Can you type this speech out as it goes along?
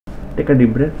Take a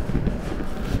deep breath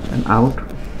and out.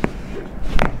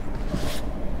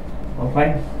 All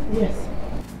fine? Yes.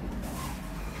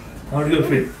 How do you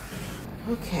feel?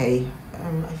 Okay.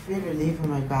 I feel relief on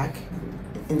my back,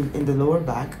 in the lower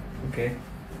back. Okay.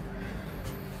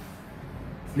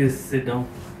 Please sit down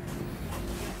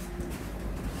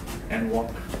and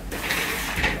walk.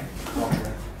 Walk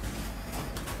there.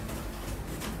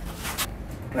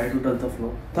 Try to touch the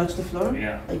floor. Touch the floor?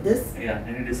 Yeah. Like this? Yeah.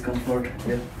 Any discomfort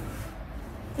here?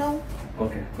 No.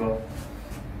 Okay, go.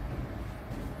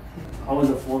 How is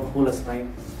the whole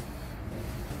spine?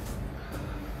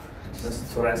 Just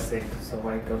thoracic,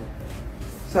 cervical.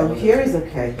 So here is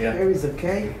okay. Yeah. Here is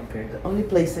okay. Okay. The only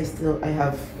place I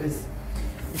have is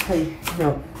if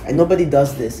and nobody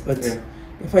does this, but Yeah.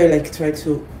 if I like try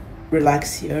to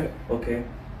relax here, Okay.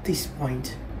 this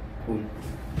point. Cool.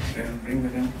 And bring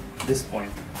again this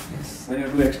point. Yes. When you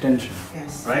do extension.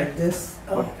 Yes. Right? Like this.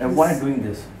 But this. avoid doing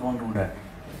this. Don't do that.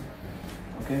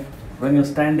 Okay. When you're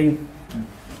standing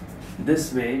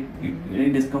this way,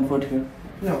 any discomfort here?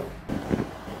 No.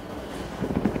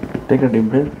 Take a deep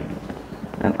breath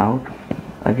and out.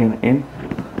 Again in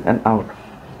and out.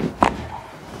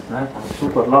 That's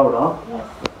super loud, huh? Yes.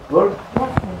 Good.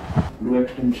 Do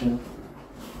extension.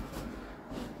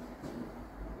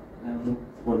 And look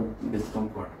for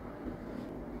discomfort.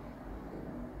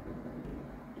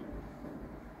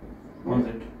 How's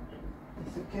it?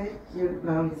 It's okay. Here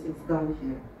now it's down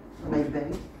here. My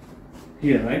belly.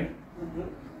 Here, right?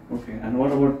 Mm-hmm. Okay. And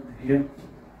what about here?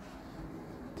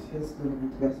 Feels a little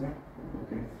bit better.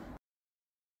 Okay.